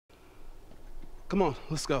Come on,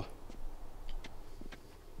 let's go.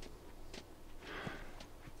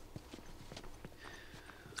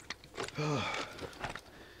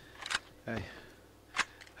 Hey,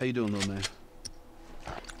 how you doing, little man?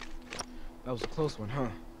 That was a close one, huh?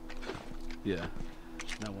 Yeah,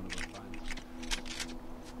 not one of our finest.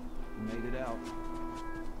 We made it out.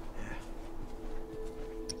 Yeah.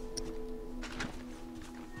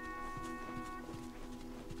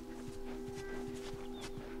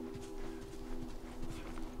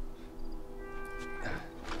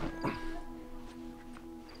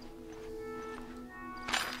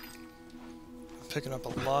 Picking up a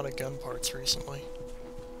lot of gun parts recently.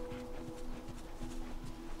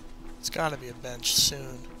 It's gotta be a bench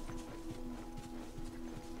soon.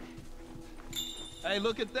 Hey,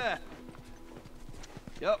 look at that.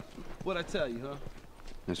 Yep, what'd I tell you, huh?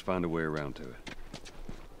 Let's find a way around to it.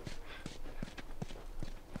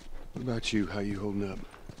 What about you? How you holding up?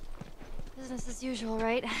 Business as usual,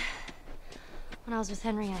 right? When I was with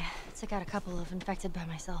Henry, I took out a couple of infected by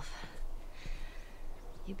myself.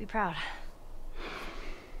 You'd be proud.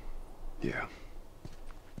 Yeah.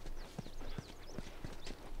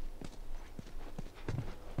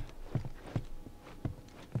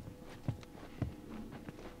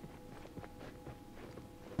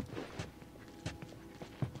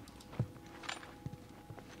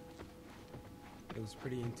 It was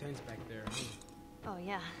pretty intense back there, huh? Oh,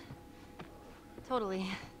 yeah. Totally.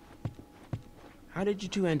 How did you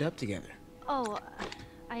two end up together? Oh,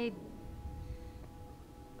 a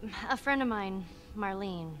friend of mine,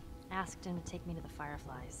 Marlene, asked him to take me to the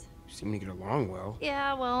Fireflies. You seem to get along well.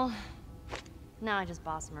 Yeah, well, now I just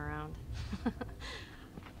boss him around.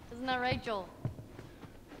 Isn't that right, Joel?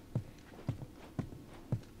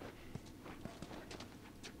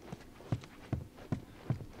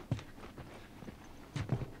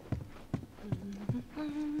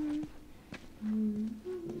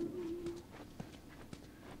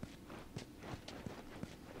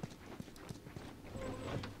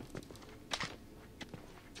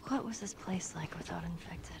 What was this place like without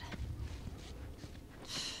infected?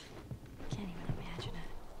 Can't even imagine it.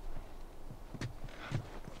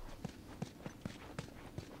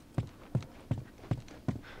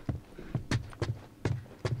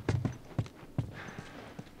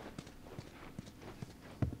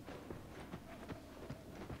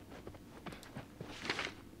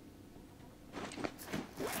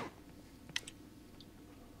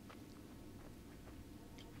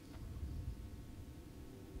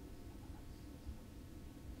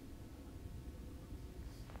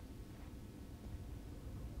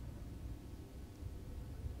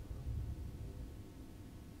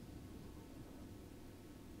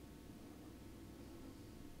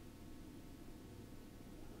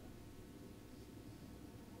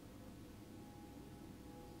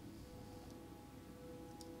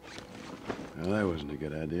 Well, that wasn't a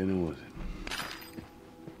good idea, now was it?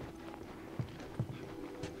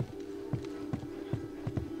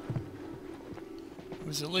 He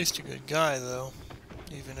was at least a good guy, though,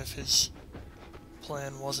 even if his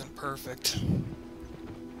plan wasn't perfect.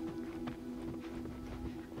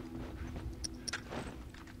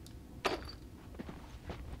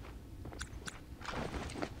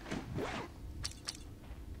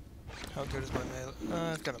 How good is my melee?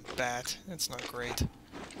 I've got a bat. It's not great.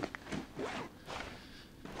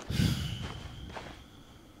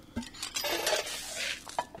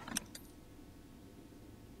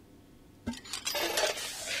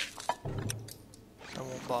 I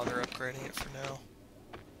won't bother upgrading it for now.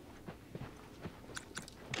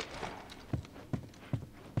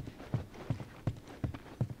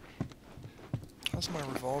 How's my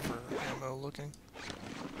revolver ammo looking?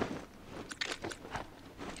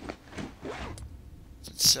 It's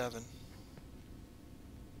at 7.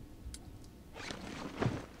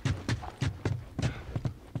 I'm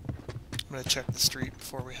gonna check the street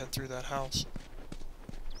before we head through that house.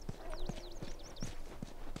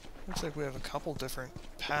 Looks like we have a couple different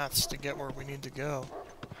paths to get where we need to go.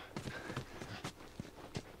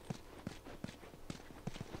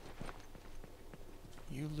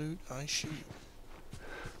 You loot, I shoot.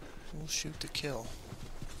 We'll shoot to kill.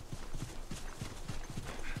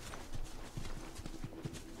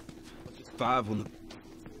 Five on the...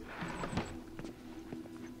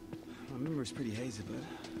 My memory's pretty hazy, but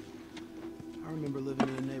I remember living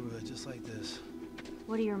in a neighborhood just like this.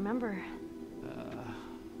 What do you remember?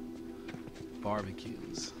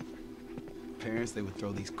 Barbecues. Parents, they would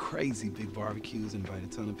throw these crazy big barbecues and invite a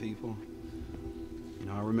ton of people. You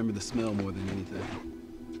know, I remember the smell more than anything.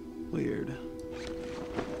 Weird.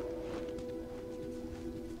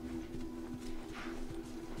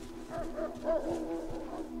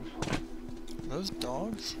 those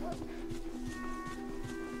dogs?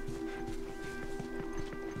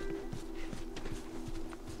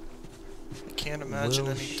 I can't imagine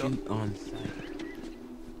We'll any shoot on sight.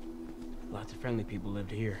 Lots of friendly people lived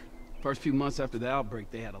here. First few months after the outbreak,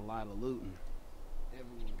 they had a lot of looting.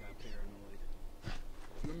 Everyone got paranoid.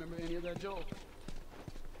 You remember any of that, Joel?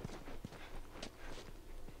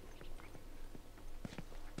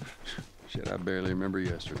 Shit, I barely remember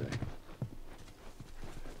yesterday.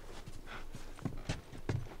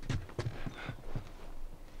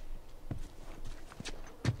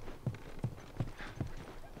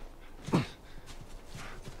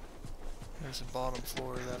 There's the bottom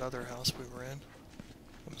floor of that other house we were in.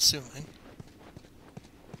 I'm assuming.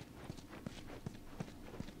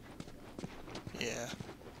 Yeah.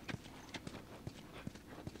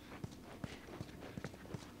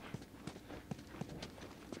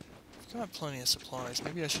 I've got plenty of supplies.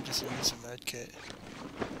 Maybe I should just use a med kit.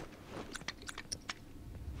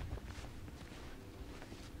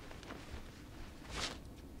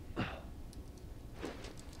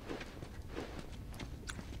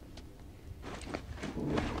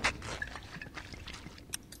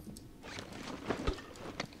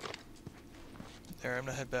 There, I'm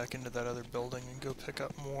gonna head back into that other building and go pick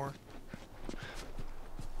up more.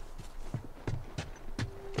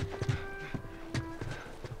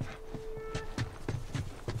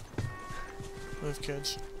 Move,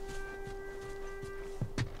 kids.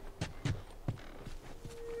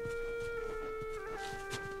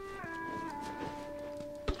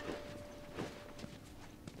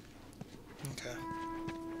 Okay.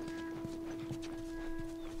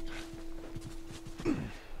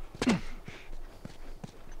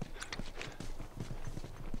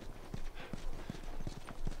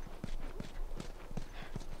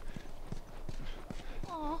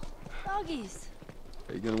 Aw, doggies.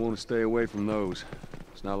 You're gonna want to stay away from those.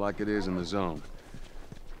 It's not like it is in the zone.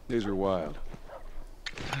 These are wild.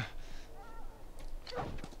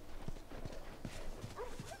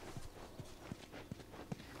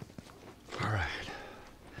 All right.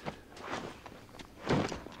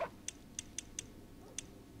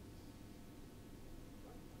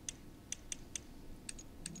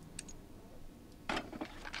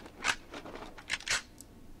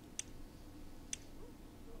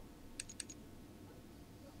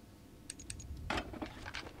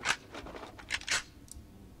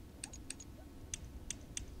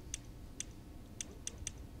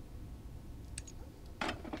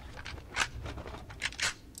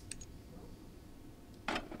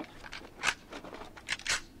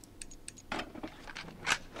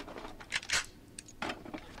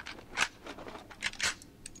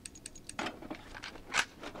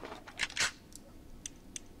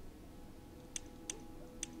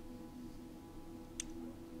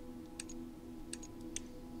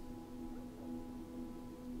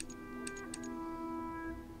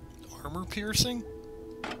 Armor piercing?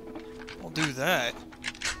 I'll do that.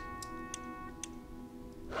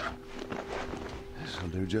 This'll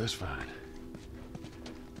do just fine.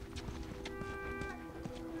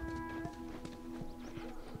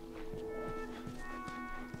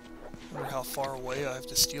 Wonder how far away I have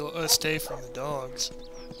to stay from the dogs.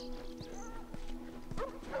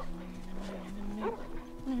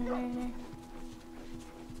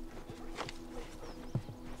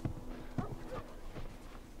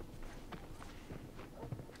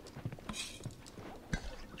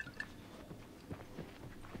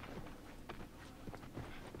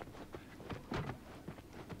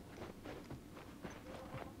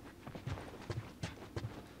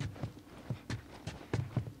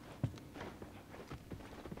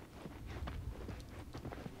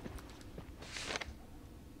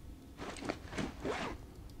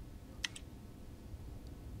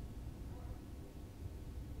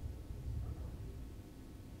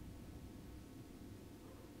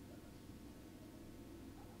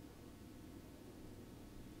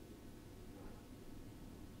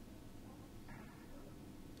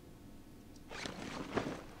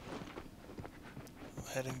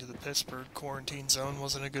 Heading to the Pittsburgh quarantine zone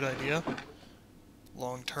wasn't a good idea.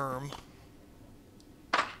 Long term.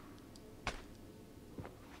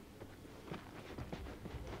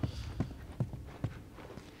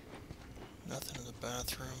 Nothing in the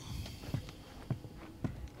bathroom.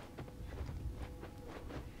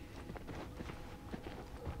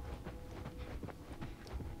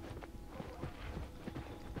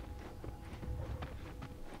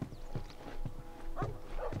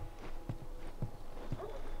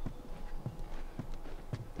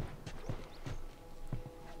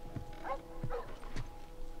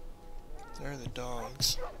 They're the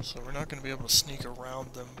dogs, so we're not going to be able to sneak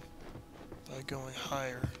around them by going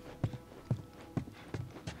higher.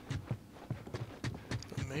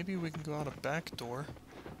 maybe we can go out a back door.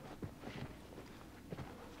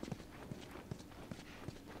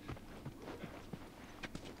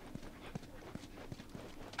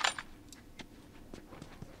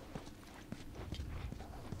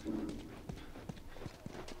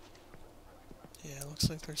 Yeah, looks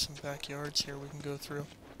like there's some backyards here we can go through.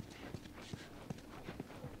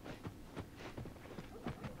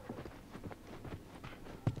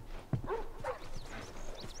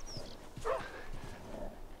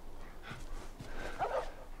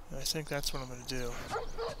 I think that's what I'm going to do.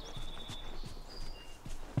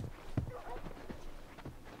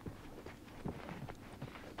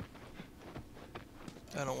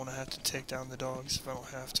 I don't want to have to take down the dogs if I don't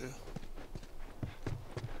have to.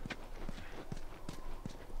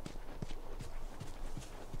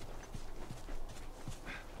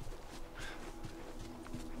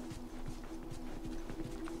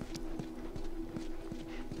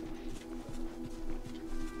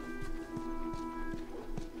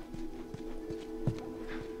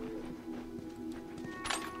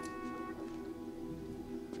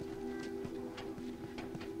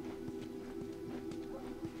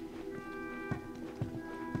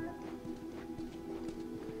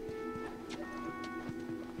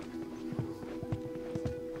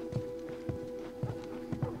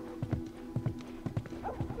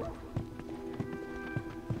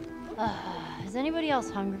 Is anybody else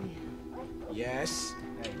hungry? Yes.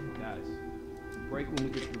 Hey, guys. Break when we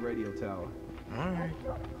get to the radio tower. Alright.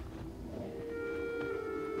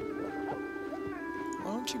 Why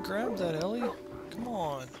don't you grab that, Ellie? Come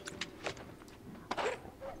on.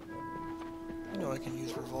 You know I can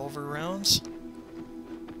use revolver rounds.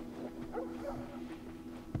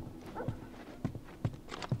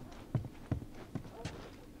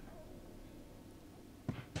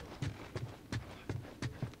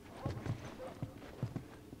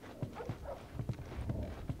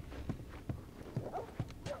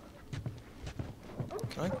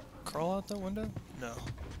 Can I crawl out that window? No.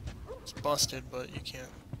 It's busted, but you can't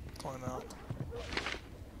climb out.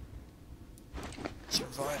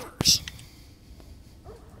 Survivors.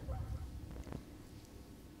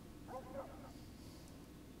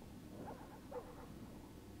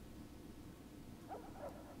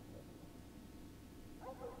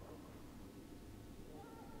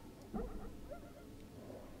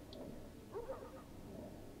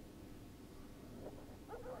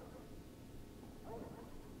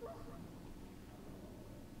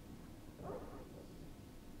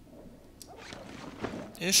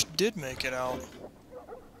 Ish did make it out.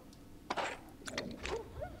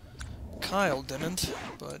 Kyle didn't,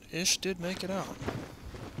 but Ish did make it out.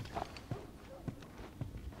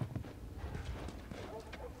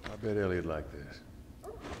 I bet Ellie'd like this.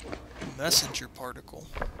 Messenger particle.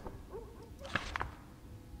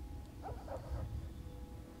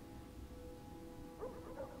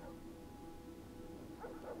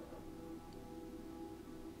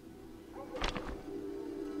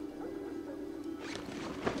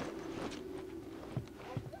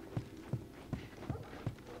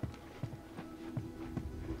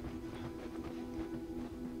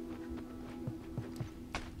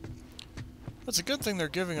 It's a good thing they're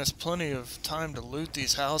giving us plenty of time to loot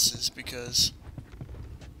these houses because,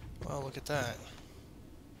 well, look at that.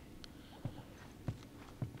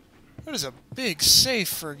 That is a big safe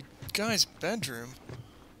for a guy's bedroom.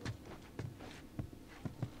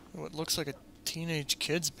 What looks like a teenage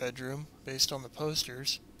kid's bedroom based on the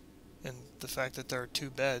posters and the fact that there are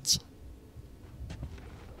 2 beds.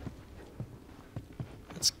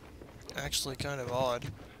 That's actually kind of odd.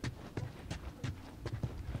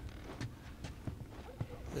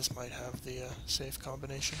 This might have the safe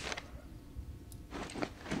combination.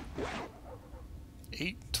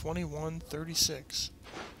 82136.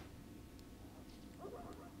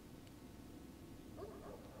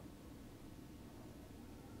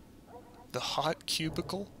 The hot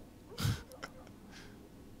cubicle?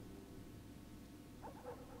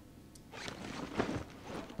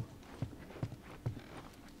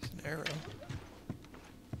 It's an arrow.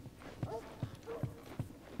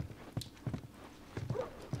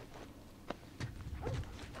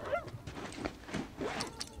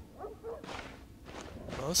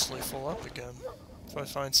 Mostly full up again. If I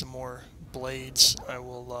find some more blades, I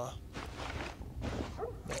will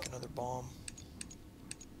make another bomb.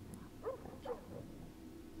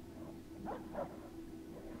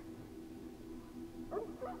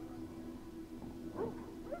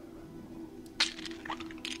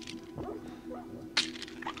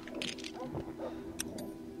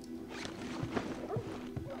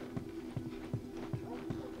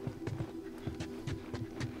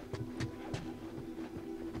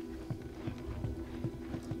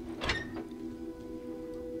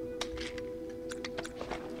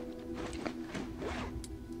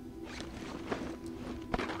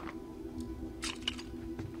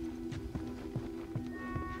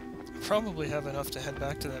 probably have enough to head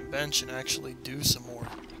back to that bench and actually do some more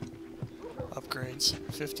upgrades.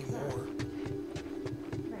 50 more.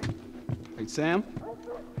 Hey, Sam?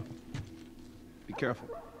 Be careful.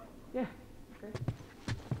 Yeah.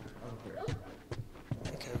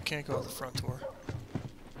 Okay, we can't go out the front door.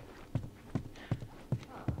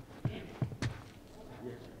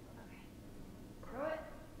 Throw it.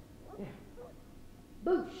 Yeah.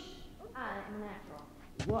 Boosh! I am a natural.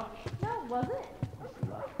 What? No, was it?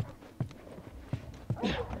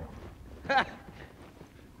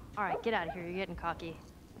 Alright, get out of here. You're getting cocky.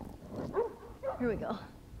 Here we go.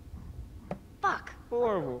 Fuck!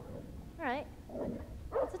 Horrible. Alright.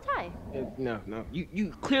 It's a tie. No.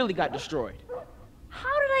 You clearly got destroyed.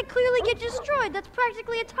 How did I clearly get destroyed? That's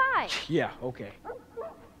practically a tie. Yeah, okay.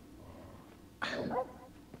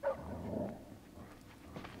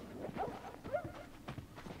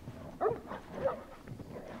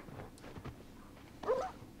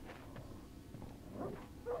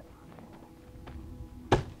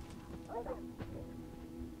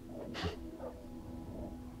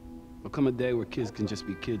 There'll come a day where kids can just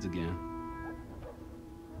be kids again.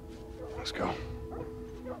 Let's go.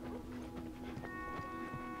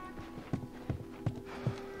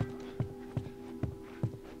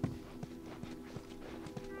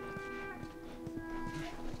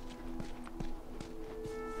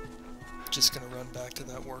 Just gonna run back to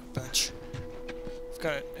that workbench. I've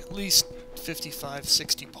got at least 55,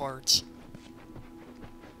 60 parts.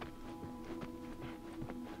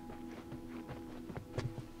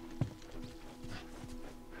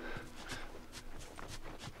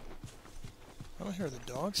 I don't hear the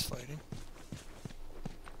dogs fighting.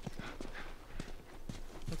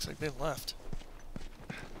 Looks like they left.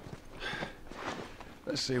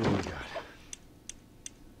 Let's see what we got.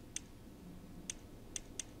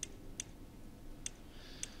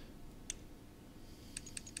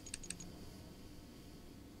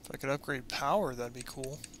 If I could upgrade power, that'd be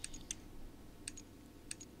cool.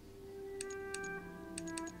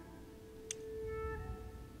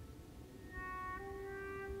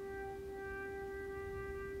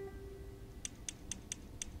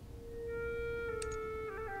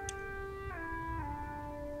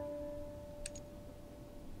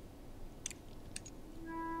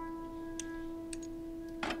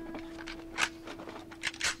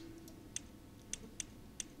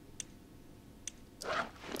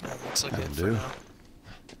 Looks like it for do. now.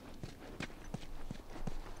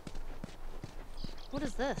 What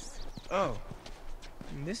is this? Oh,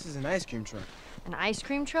 this is an ice cream truck. An ice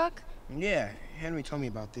cream truck? Yeah, Henry told me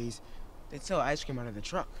about these. They sell ice cream out of the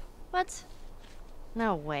truck. What?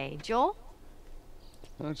 No way. Joel?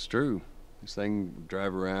 That's true. This thing would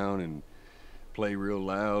drive around and play real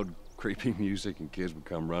loud, creepy music, and kids would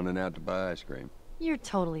come running out to buy ice cream. You're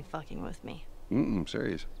totally fucking with me.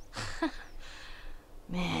 Serious.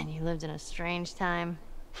 Man, you lived in a strange time.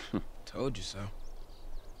 Told you so.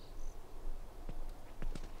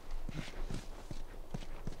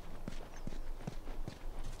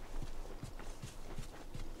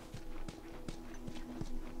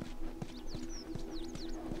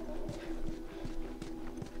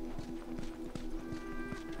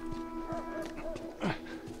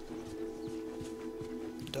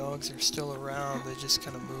 Dogs are still around, they just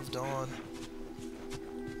kind of moved on.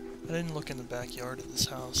 I didn't look in the backyard of this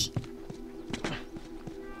house.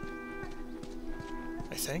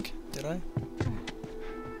 I think? Did I?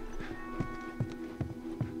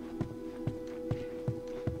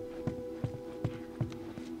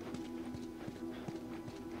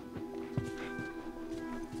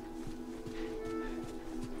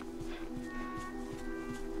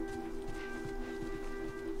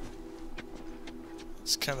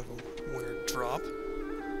 It's kind of a weird drop.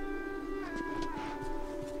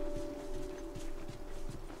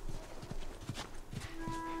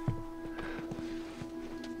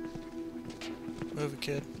 Move it,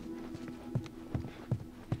 kid.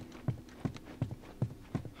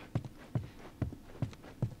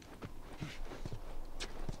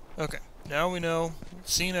 Okay, now we know. We've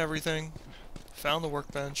seen everything. Found the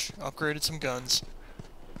workbench. Upgraded some guns.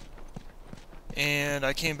 And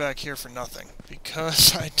I came back here for nothing.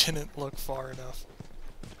 Because I didn't look far enough.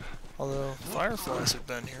 Although, fireflies have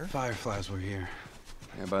been here. Fireflies were here.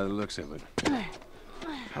 Yeah, by the looks of it.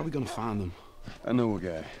 How are we gonna find them? I know a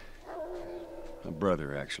guy. A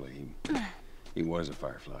brother, actually. He was a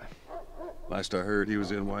firefly. Last I heard, he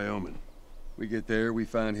was in Wyoming. We get there, we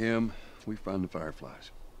find him, we find the fireflies.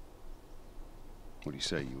 What do you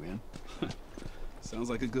say, you in? Sounds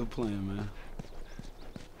like a good plan, man.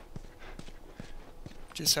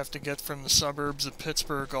 Just have to get from the suburbs of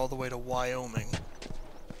Pittsburgh all the way to Wyoming.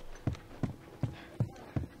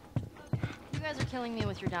 guys are killing me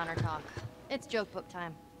with your downer talk. It's joke book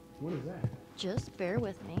time. What is that? Just bear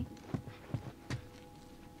with me.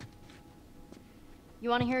 You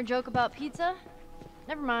want to hear a joke about pizza?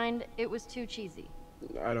 Never mind, it was too cheesy.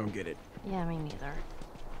 I don't get it. Yeah, me neither.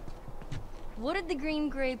 What did the green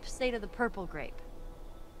grape say to the purple grape?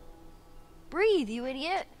 Breathe, you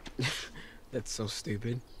idiot! That's so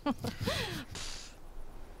stupid.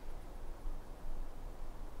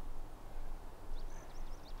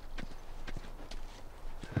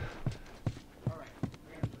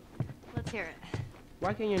 Let's hear it.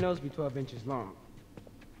 Why can't your nose be 12 inches long?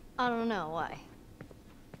 I don't know, why?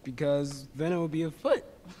 Because then it would be a foot.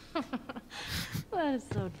 That is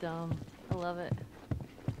so dumb. I love it.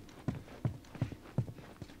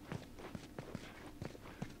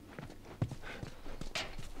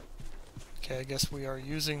 Okay, I guess we are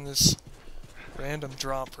using this random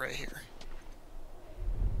drop right here.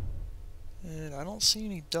 And I don't see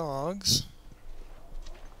any dogs.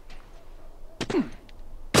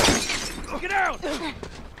 Get out!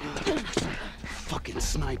 Fucking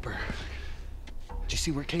sniper. Did you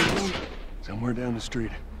see where it came from? Somewhere down the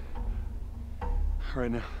street. All right,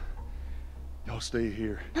 now, y'all stay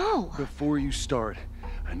here. No! Before you start,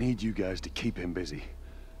 I need you guys to keep him busy.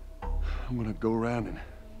 I'm gonna go around and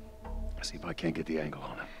see if I can't get the angle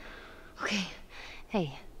on him. Okay.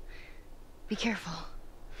 Hey. Be careful.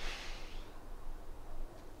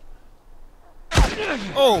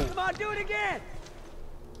 Oh! Come on, do it again!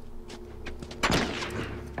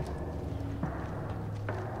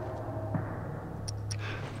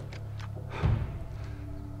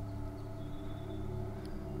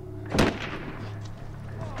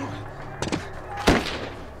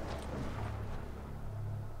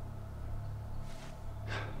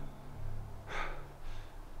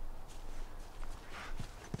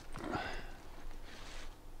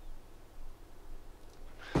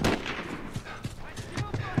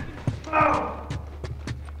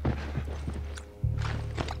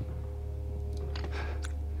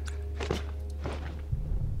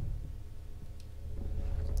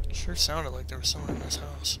 Sure sounded like there was someone in this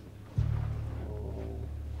house.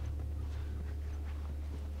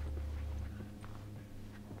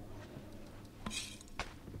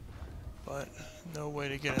 But no way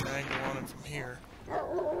to get an angle on him from here.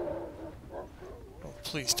 Oh,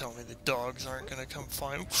 please tell me the dogs aren't gonna come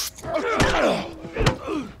find.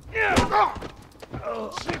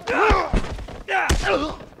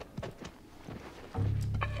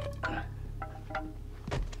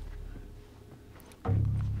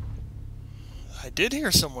 I did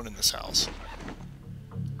hear someone in this house.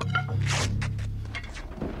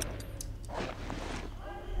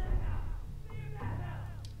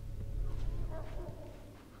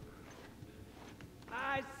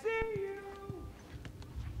 I see you!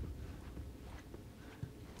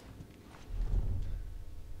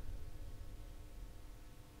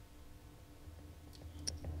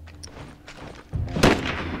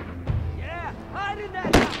 Yeah, hide in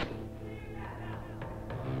that house!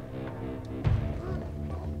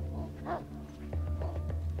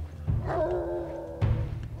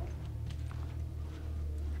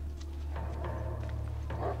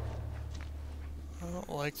 I don't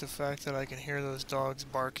like the fact that I can hear those dogs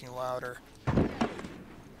barking louder. That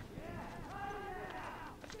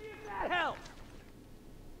helps!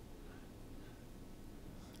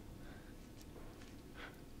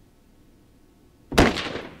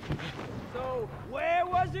 So, where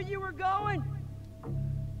was it you were going?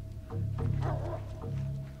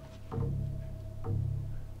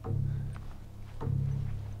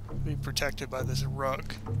 Be protected by this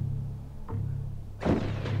rug.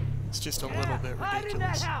 It's just a little bit Hide in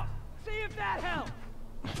that ridiculous. house! See if that helps!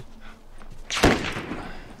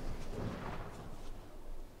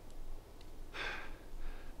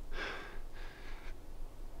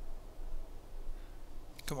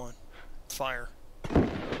 Come on, fire.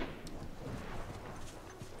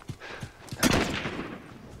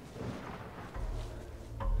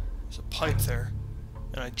 There's a pipe there,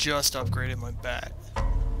 and I just upgraded my bat.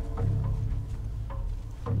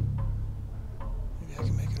 Maybe I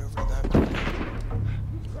can make it over to that point.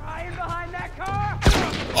 Crying behind that car!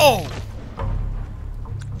 Oh!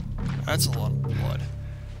 That's a lot of blood.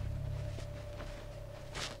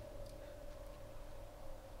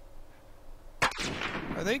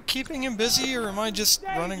 Are they keeping him busy, or am I just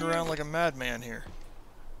running around like a madman here?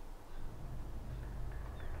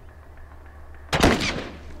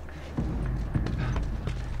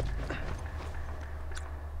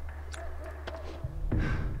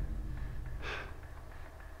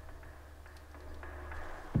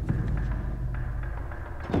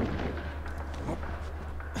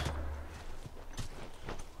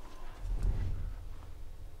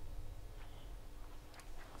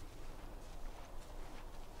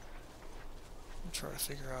 try to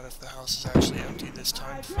figure out if the house is actually empty this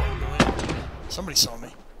time before I go in. Somebody saw me.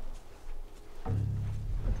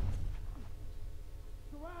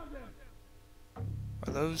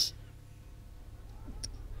 Are those...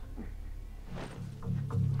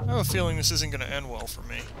 I have a feeling this isn't going to end well for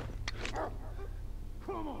me.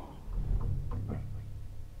 Come on! I'm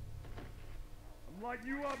lighting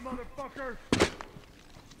you up, motherfucker!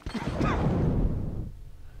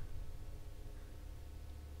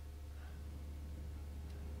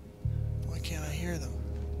 Why can't I hear them?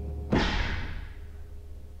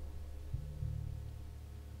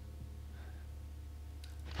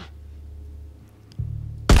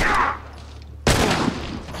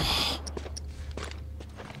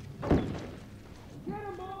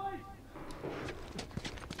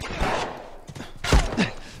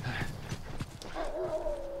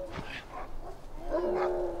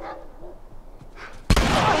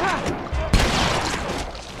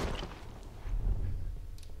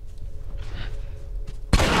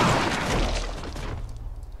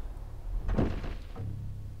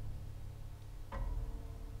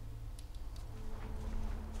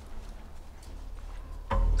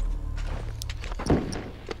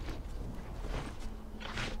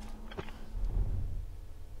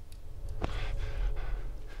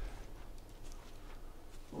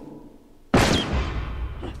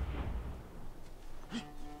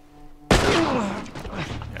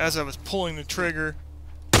 As I was pulling the trigger.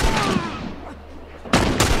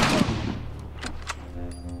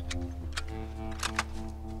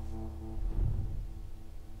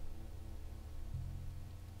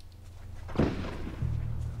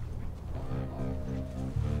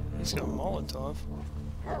 He's got Molotov.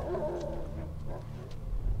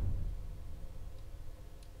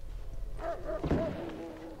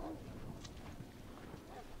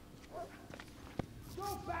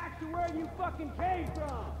 Go back to where you fucking came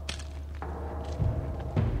from!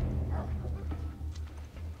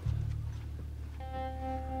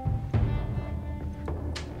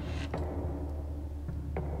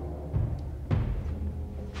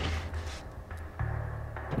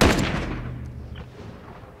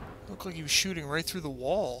 Looked like he was shooting right through the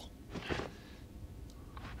wall.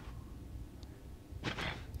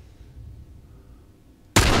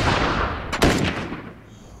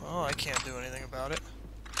 Oh, I can't do anything about it.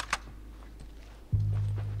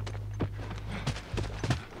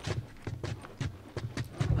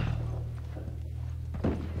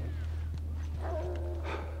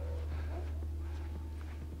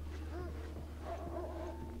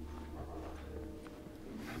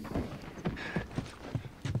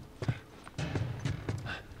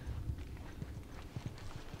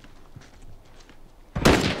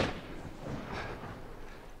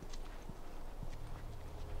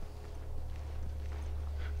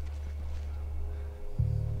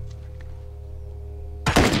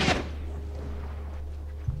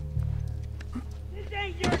 This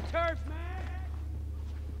ain't your turf, man!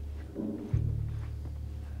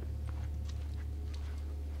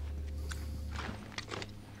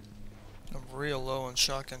 I'm real low on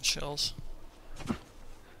shotgun shells.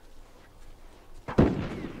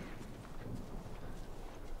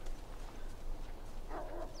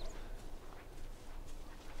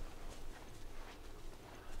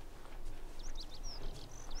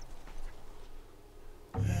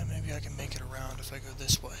 Maybe I can make it around if I go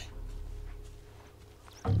this way.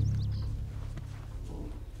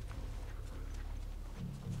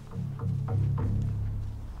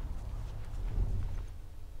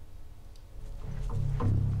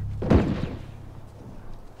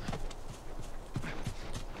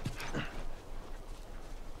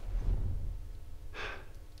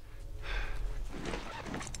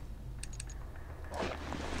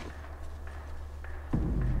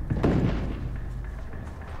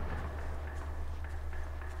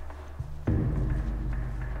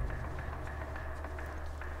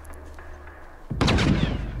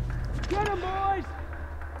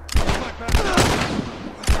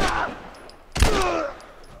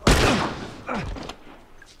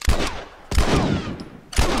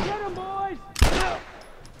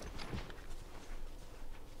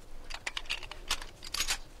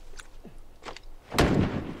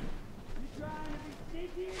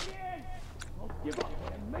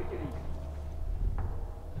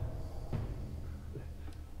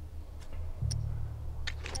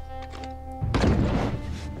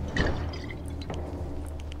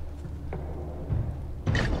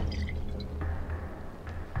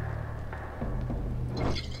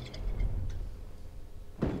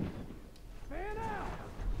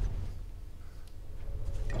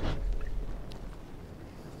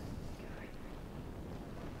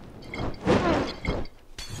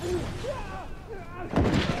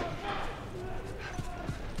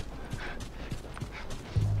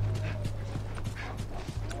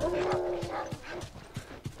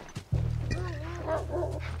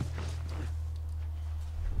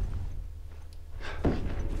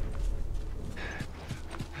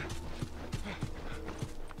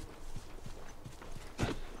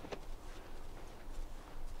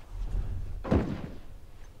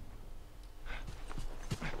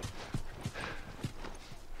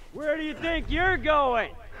 Where do you think you're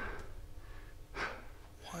going?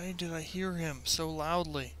 Why did I hear him so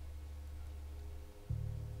loudly?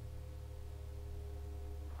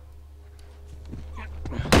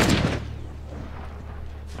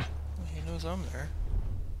 He knows I'm there.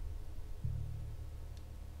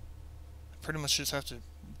 I pretty much just have to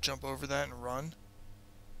jump over that and run.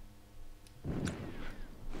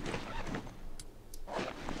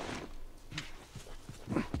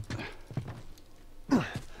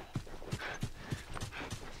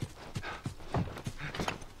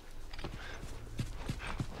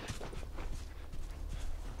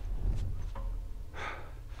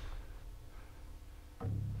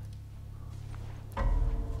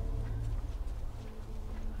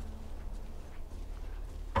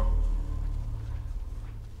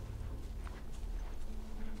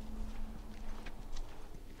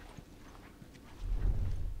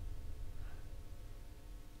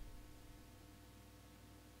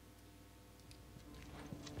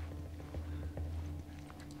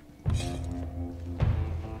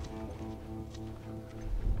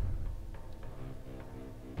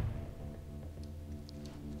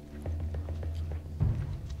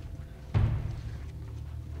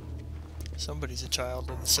 Somebody's a child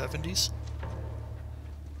in the 70s.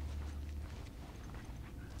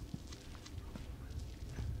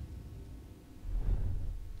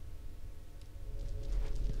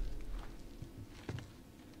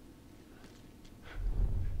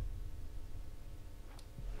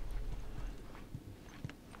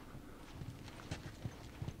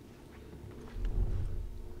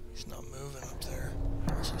 He's not moving up there.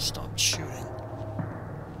 Also stopped shooting.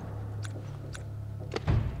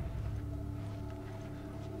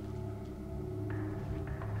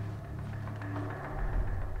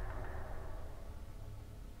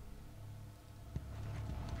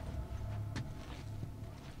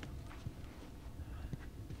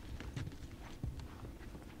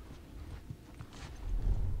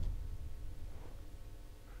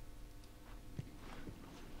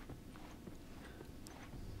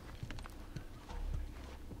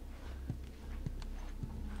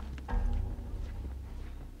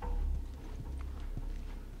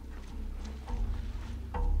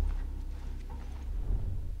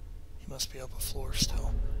 Must be up a floor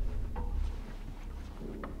still.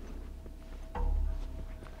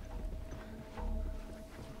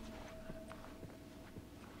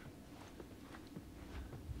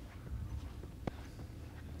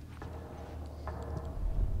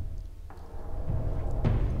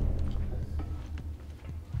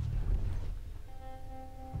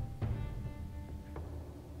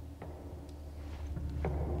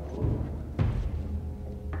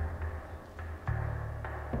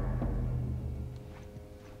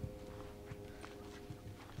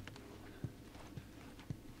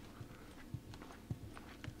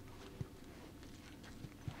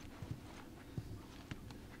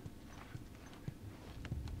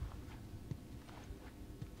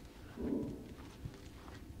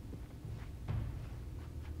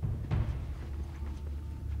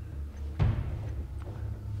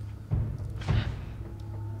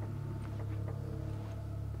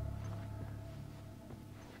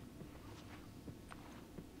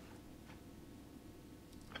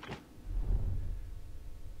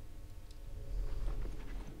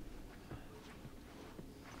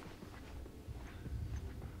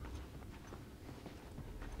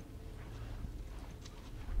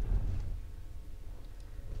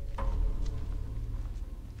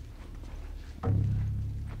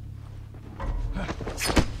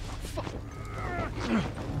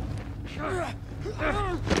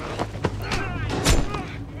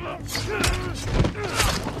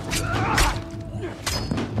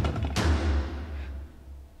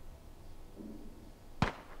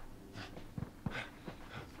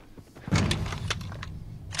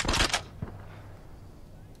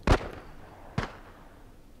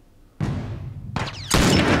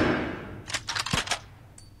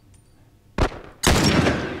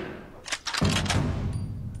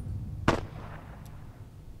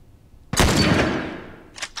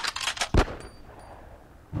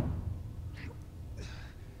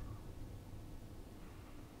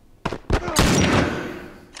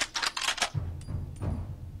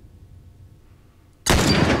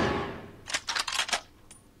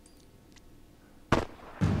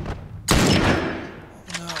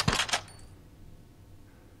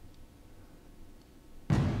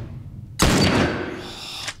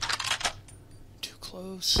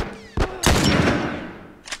 close.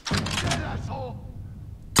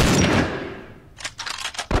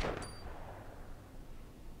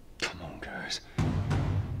 Come on, guys.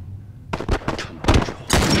 Come on, Joel.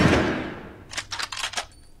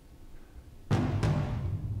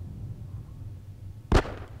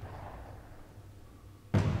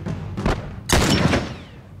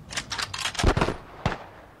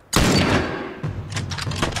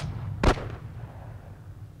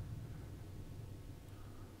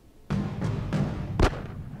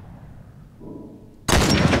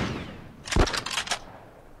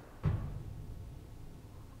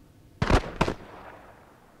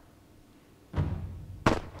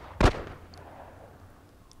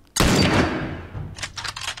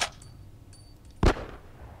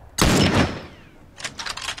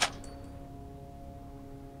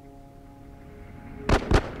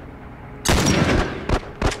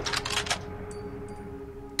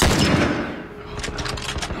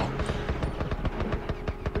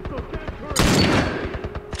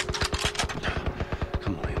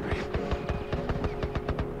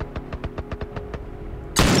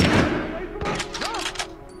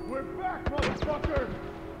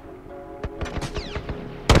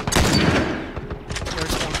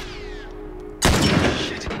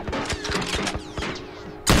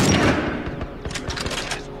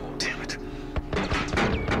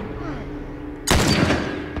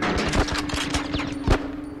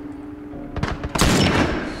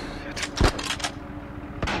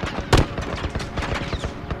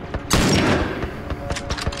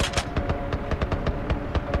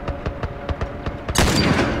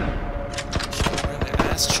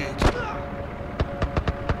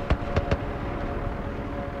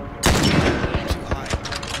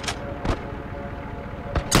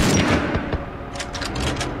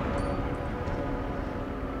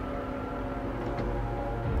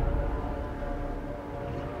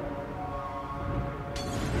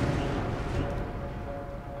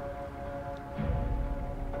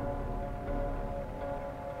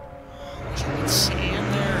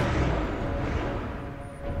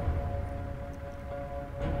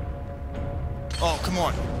 Oh, come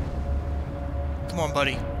on. Come on,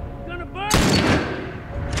 buddy. Gonna burn!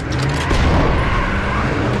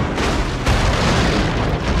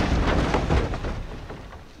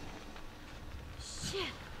 Shit.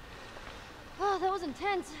 Oh, that was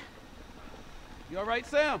intense. You all right,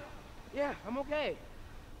 Sam? Yeah, I'm okay.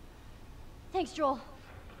 Thanks, Joel.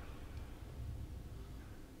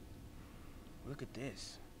 Look at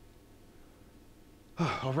this.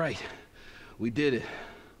 All right. We did it.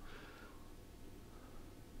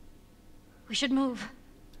 We should move.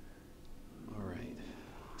 All right.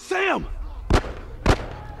 Sam!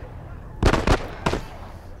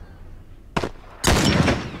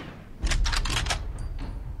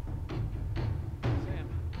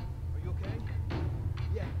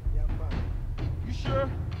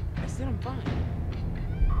 I said I'm fine.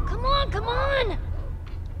 Come on, come on!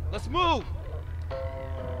 Let's move!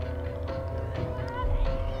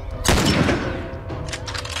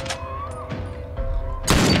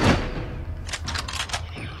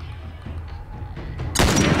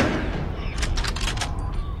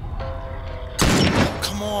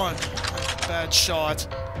 Come on. Bad shot.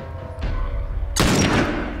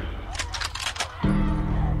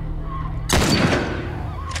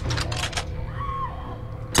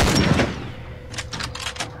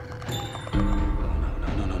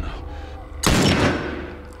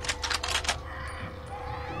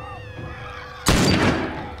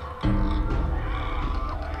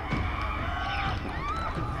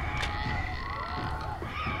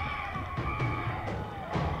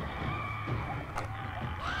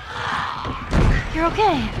 You're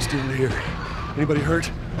okay. Still here. Anybody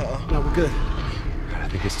hurt? No, we're good. I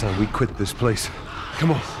think it's time we quit this place.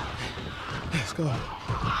 Come on. Let's go.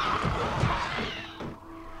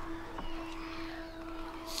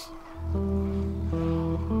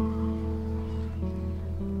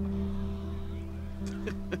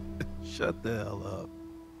 Shut the hell up.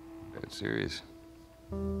 That's serious.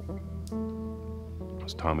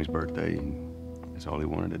 It's Tommy's birthday, and that's all he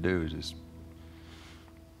wanted to do is just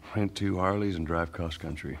rent 2 Harleys and drive cross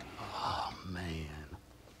country. Oh, man.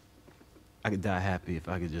 I could die happy if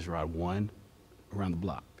I could just ride one around the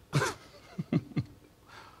block.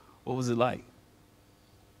 What was it like? It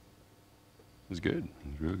was good.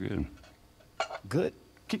 It was real good. Good?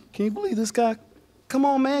 Can you believe this guy? Come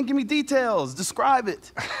on, man, give me details. Describe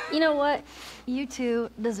it. You know what? You two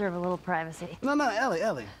deserve a little privacy. No,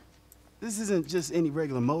 Ellie. This isn't just any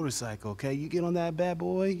regular motorcycle, okay? You get on that bad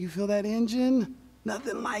boy, you feel that engine?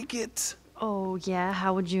 Nothing like it. Oh, yeah?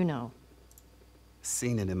 How would you know?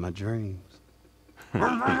 Seen it in my dreams.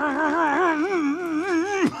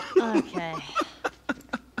 Okay.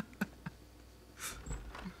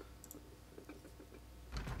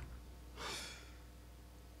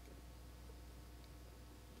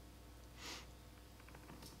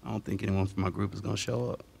 I don't think anyone from my group is gonna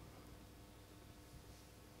show up.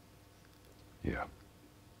 Yeah.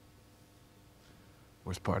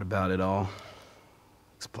 Worst part about it all,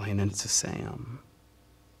 explaining it to Sam.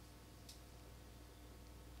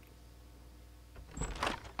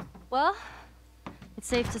 Well, it's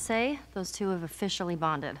safe to say those two have officially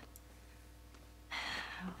bonded.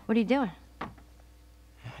 What are you doing?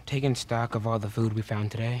 Taking stock of all the food we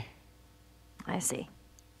found today. I see.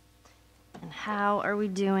 And how are we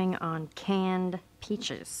doing on canned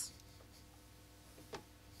peaches?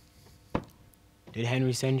 Did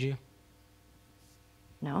Henry send you?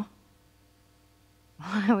 No?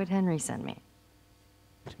 Why would Henry send me?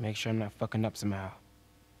 To make sure I'm not fucking up somehow.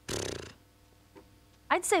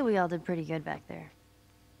 I'd say we all did pretty good back there.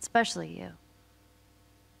 Especially you.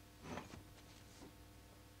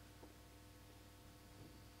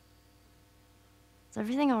 Is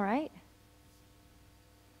everything all right?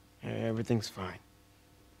 Yeah, everything's fine.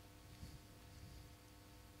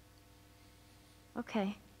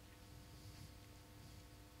 Okay.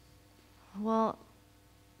 Well,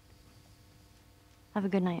 have a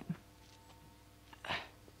good night.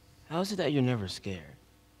 How is it that you're never scared?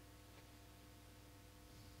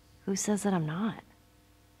 Who says that I'm not?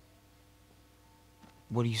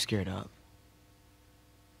 What are you scared of?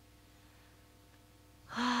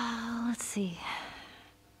 Let's see.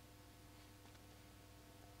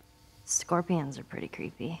 Scorpions are pretty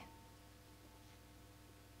creepy.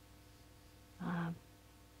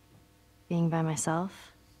 Being by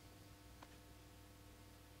myself.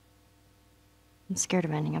 I'm scared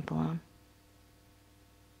of ending up alone.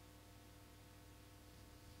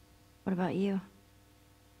 What about you?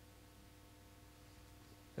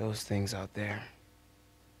 Those things out there.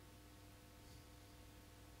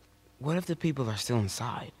 What if the people are still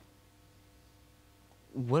inside?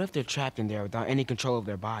 What if they're trapped in there without any control of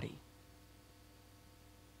their body?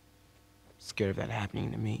 Scared of that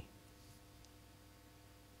happening to me.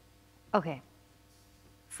 Okay.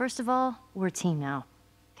 First of all, we're a team now.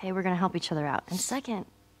 Okay, we're gonna help each other out. And second,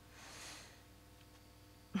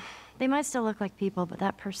 they might still look like people, but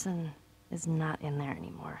that person is not in there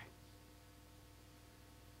anymore.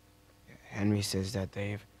 Henry says that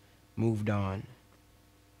they've moved on.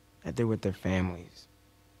 That they're with their families,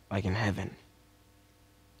 like in heaven.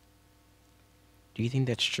 Do you think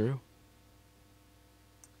that's true?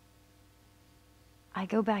 I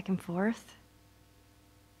go back and forth.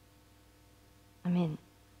 I mean,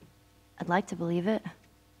 I'd like to believe it.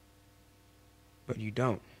 But you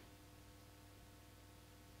don't.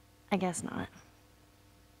 I guess not.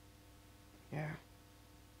 Yeah.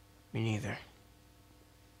 Me neither.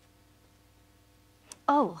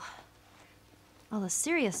 Oh. All the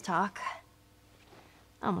serious talk.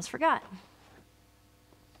 I almost forgot.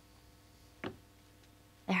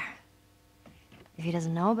 There. If he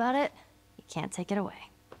doesn't know about it, he can't take it away.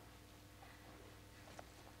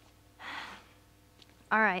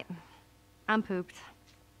 All right. I'm pooped.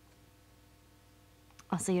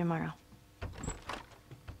 I'll see you tomorrow.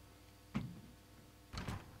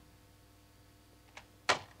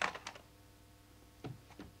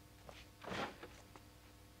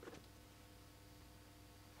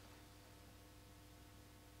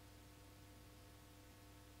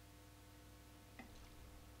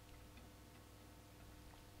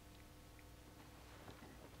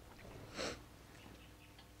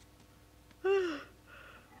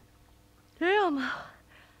 Damn,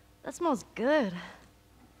 that smells good.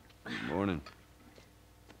 Good morning.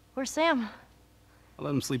 Where's Sam? I let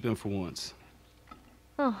him sleep in for once.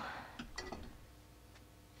 Oh,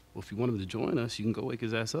 Well, if you want him to join us, you can go wake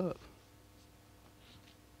his ass up.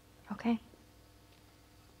 okay.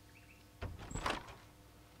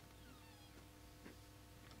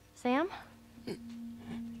 Sam?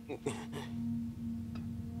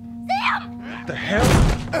 The hell?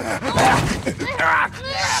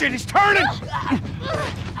 Shit, he's turning!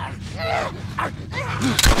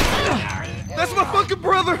 That's my fucking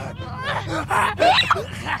brother!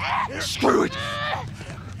 Screw it!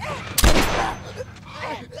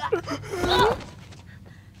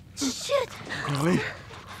 Shit! Ellie?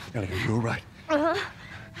 Ellie, are you all right?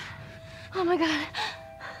 Oh my god.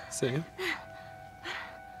 Sam?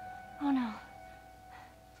 Oh no.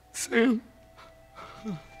 Sam?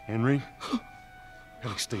 Henry?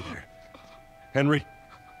 Ellie, stay there. Henry?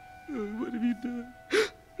 What have you done?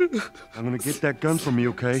 I'm gonna get that gun from you,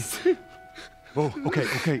 okay? Oh,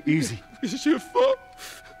 okay, easy. It's your fault.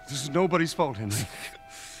 This is nobody's fault, Henry.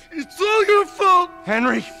 It's all your fault!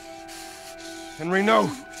 Henry! Henry,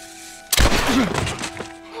 no!